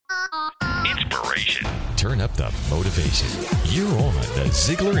Inspiration. Turn up the motivation. You're on the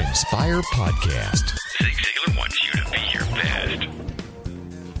Ziglar Inspire Podcast. Zig Ziglar wants you to be your best.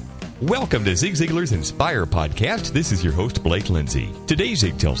 Welcome to Zig Ziglar's Inspire Podcast. This is your host, Blake Lindsay. Today,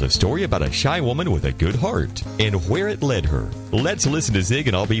 Zig tells a story about a shy woman with a good heart and where it led her. Let's listen to Zig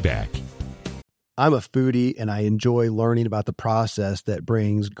and I'll be back. I'm a foodie and I enjoy learning about the process that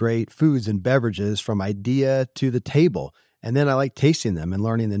brings great foods and beverages from idea to the table. And then I like tasting them and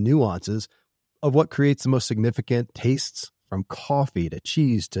learning the nuances of what creates the most significant tastes, from coffee to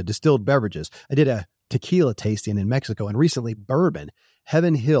cheese to distilled beverages. I did a tequila tasting in Mexico and recently bourbon.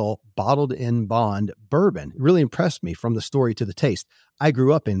 Heaven Hill Bottled in Bond bourbon really impressed me from the story to the taste. I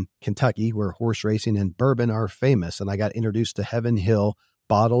grew up in Kentucky where horse racing and bourbon are famous, and I got introduced to Heaven Hill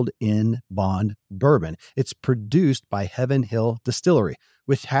Bottled in Bond bourbon. It's produced by Heaven Hill Distillery,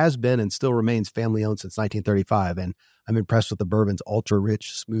 which has been and still remains family-owned since 1935. And I'm impressed with the bourbon's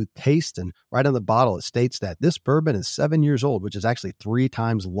ultra-rich, smooth taste. And right on the bottle, it states that this bourbon is 7 years old, which is actually 3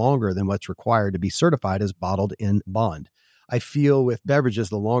 times longer than what's required to be certified as Bottled in Bond. I feel with beverages,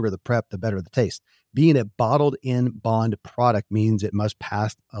 the longer the prep, the better the taste. Being a Bottled in Bond product means it must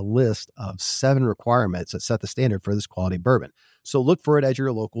pass a list of 7 requirements that set the standard for this quality bourbon. So look for it at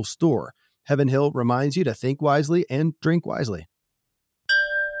your local store. Heaven Hill reminds you to think wisely and drink wisely.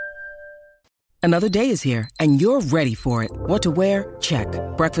 Another day is here, and you're ready for it. What to wear? Check.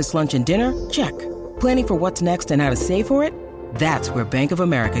 Breakfast, lunch, and dinner? Check. Planning for what's next and how to save for it? That's where Bank of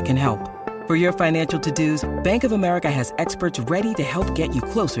America can help. For your financial to-dos, Bank of America has experts ready to help get you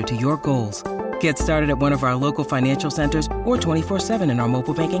closer to your goals. Get started at one of our local financial centers or 24/7 in our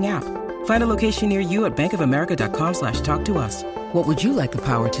mobile banking app. Find a location near you at bankofamerica.com/talktous. What would you like the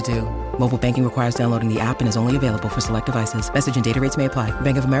power to do? Mobile banking requires downloading the app and is only available for select devices. Message and data rates may apply.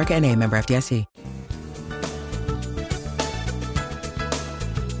 Bank of America N.A., member FDIC.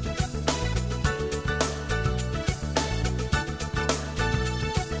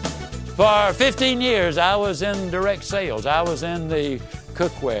 For 15 years, I was in direct sales. I was in the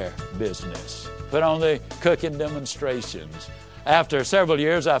cookware business, put on the cooking demonstrations. After several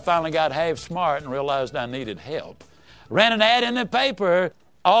years, I finally got half smart and realized I needed help. Ran an ad in the paper.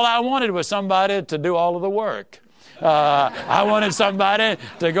 All I wanted was somebody to do all of the work. I wanted somebody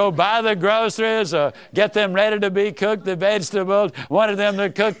to go buy the groceries, get them ready to be cooked, the vegetables, wanted them to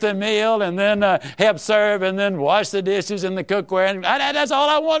cook the meal and then help serve and then wash the dishes in the cookware. And that's all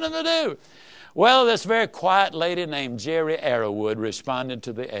I wanted to do. Well, this very quiet lady named Jerry Arrowwood responded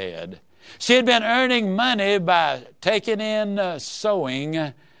to the ad. She had been earning money by taking in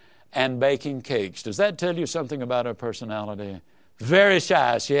sewing and baking cakes. Does that tell you something about her personality? Very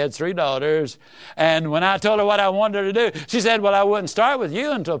shy. She had 3 daughters. And when I told her what I wanted her to do, she said, well, I wouldn't start with you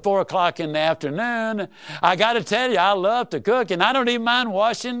until 4 o'clock in the afternoon. I got to tell you, I love to cook, and I don't even mind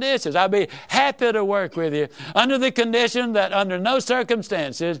washing dishes. I'd be happy to work with you under the condition that under no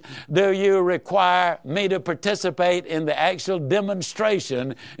circumstances do you require me to participate in the actual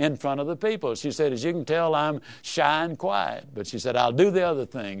demonstration in front of the people. She said, as you can tell, I'm shy and quiet. But she said, I'll do the other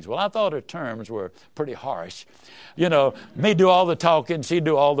things. Well, I thought her terms were pretty harsh. You know, me do all the talking, she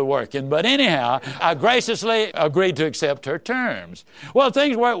do all the working. But anyhow, I graciously agreed to accept her terms. Well,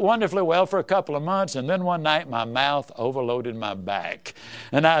 things worked wonderfully well for a couple of months, and then one night my mouth overloaded my back.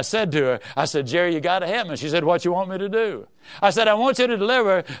 And I said to her, I said, Jerry, you got to help me. She said, what you want me to do? I said, I want you to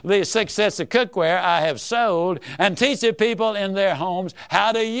deliver the 6 sets of cookware I have sold and teach the people in their homes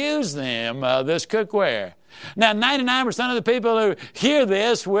how to use them, this cookware. Now, 99% of the people who hear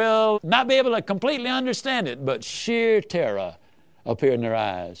this will not be able to completely understand it, but sheer terror appeared in their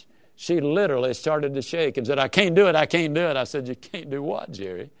eyes. She literally started to shake and said, I can't do it, I can't do it. I said, you can't do what,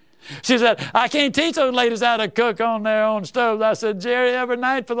 Jerry? She said, I can't teach those ladies how to cook on their own stoves. I said, Jerry, every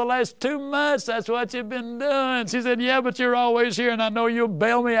night for the last 2 months, that's what you've been doing. She said, yeah, but you're always here, and I know you'll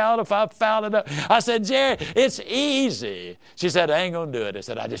bail me out if I foul it up. I said, Jerry, it's easy. She said, I ain't going to do it. I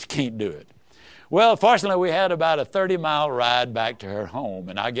said, I just can't do it. Well, fortunately, we had about a 30-mile ride back to her home,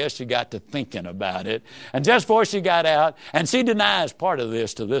 and I guess she got to thinking about it. And just before she got out, and she denies part of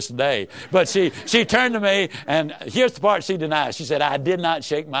this to this day, but she turned to me, and here's the part she denies. She said, I did not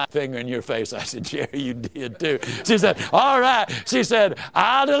shake my finger in your face. I said, Jerry, you did too. She said, all right. She said,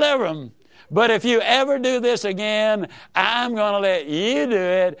 I'll deliver them. But if you ever do this again, I'm going to let you do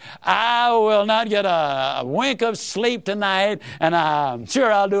it. I will not get a wink of sleep tonight, and I'm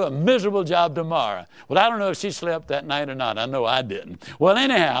sure I'll do a miserable job tomorrow. Well, I don't know if she slept that night or not. I know I didn't. Well,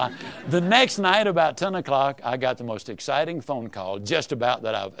 anyhow, the next night about 10 o'clock, I got the most exciting phone call just about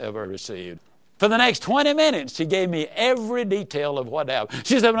that I've ever received. For the next 20 minutes, she gave me every detail of what happened.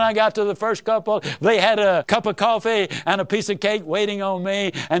 She said when I got to the first couple, they had a cup of coffee and a piece of cake waiting on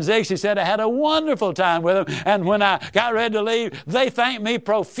me. And Zig, she said, I had a wonderful time with them. And when I got ready to leave, they thanked me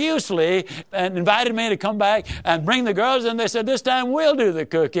profusely and invited me to come back and bring the girls. And they said, this time we'll do the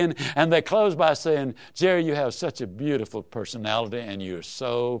cooking. And they closed by saying, Jerry, you have such a beautiful personality and you're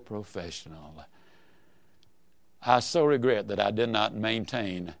so professional. I so regret that I did not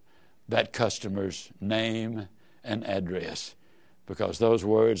maintain that customer's name and address, because those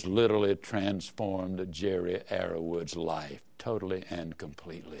words literally transformed Jerry Arrowwood's life totally and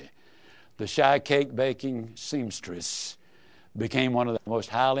completely. The shy cake baking seamstress became one of the most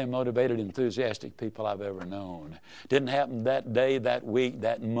highly motivated, enthusiastic people I've ever known. Didn't happen that day, that week,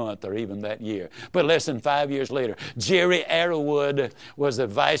 that month, or even that year. But less than 5 years later, Jerry Arrowwood was the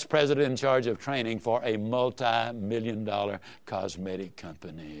vice president in charge of training for a multi-million-dollar cosmetic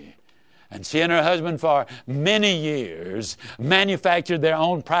company. And she and her husband for many years manufactured their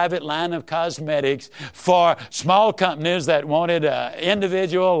own private line of cosmetics for small companies that wanted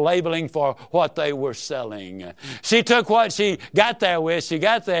individual labeling for what they were selling. She took what she got there with. She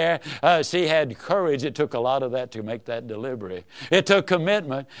got there. She had courage. It took a lot of that to make that delivery. It took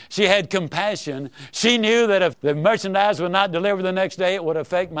commitment. She had compassion. She knew that if the merchandise was not delivered the next day, it would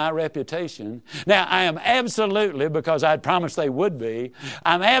affect my reputation. Now, I am absolutely, because I'd promised they would be,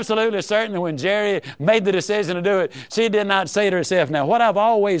 I'm absolutely certain that when Jerry made the decision to do it, she did not say to herself, now what I've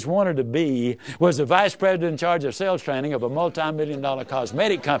always wanted to be was the vice president in charge of sales training of a multi-million-dollar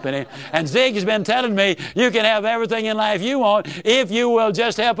cosmetic company, and Zig has been telling me you can have everything in life you want if you will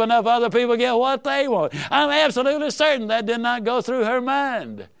just help enough other people get what they want. I'm absolutely certain that did not go through her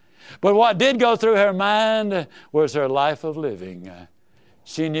mind. But what did go through her mind was her life of living.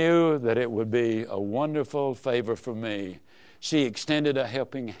 She knew that it would be a wonderful favor for me. She extended a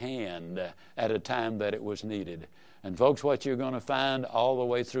helping hand at a time that it was needed. And folks, what you're going to find all the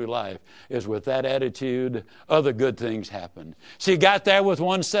way through life is with that attitude, other good things happen. She got there with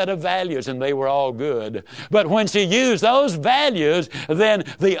one set of values, and they were all good. But when she used those values, then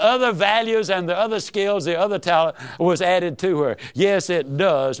the other values and the other skills, the other talent was added to her. Yes, it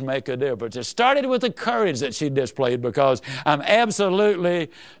does make a difference. It started with the courage that she displayed, because I'm absolutely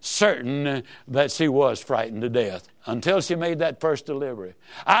certain that she was frightened to death until she made that first delivery.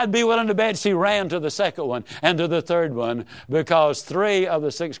 I'd be willing to bet she ran to the second one and to the third one, because 3 of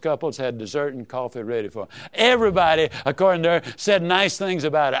the 6 couples had dessert and coffee ready for her. Everybody, according to her, said nice things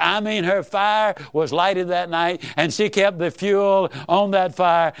about her. I mean, her fire was lighted that night, and she kept the fuel on that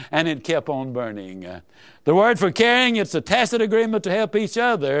fire, and it kept on burning. The word for caring, it's a tacit agreement to help each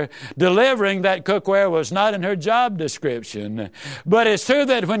other. Delivering that cookware was not in her job description. But it's true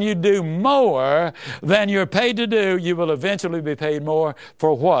that when you do more than you're paid to do, you will eventually be paid more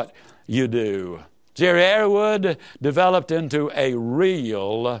for what you do. Jerry Arrowwood developed into a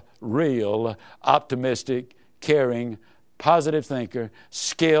real, optimistic, caring, positive thinker,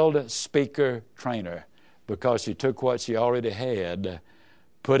 skilled speaker, trainer, because she took what she already had,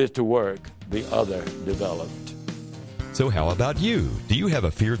 put it to work, the other developed. So how about you? Do you have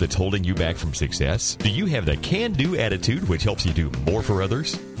a fear that's holding you back from success? Do you have the can-do attitude which helps you do more for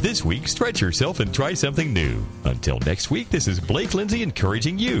others? This week, stretch yourself and try something new. Until next week, this is Blake Lindsay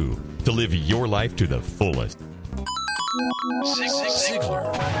encouraging you to live your life to the fullest.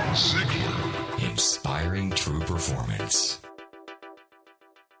 Ziglar. Inspiring true performance.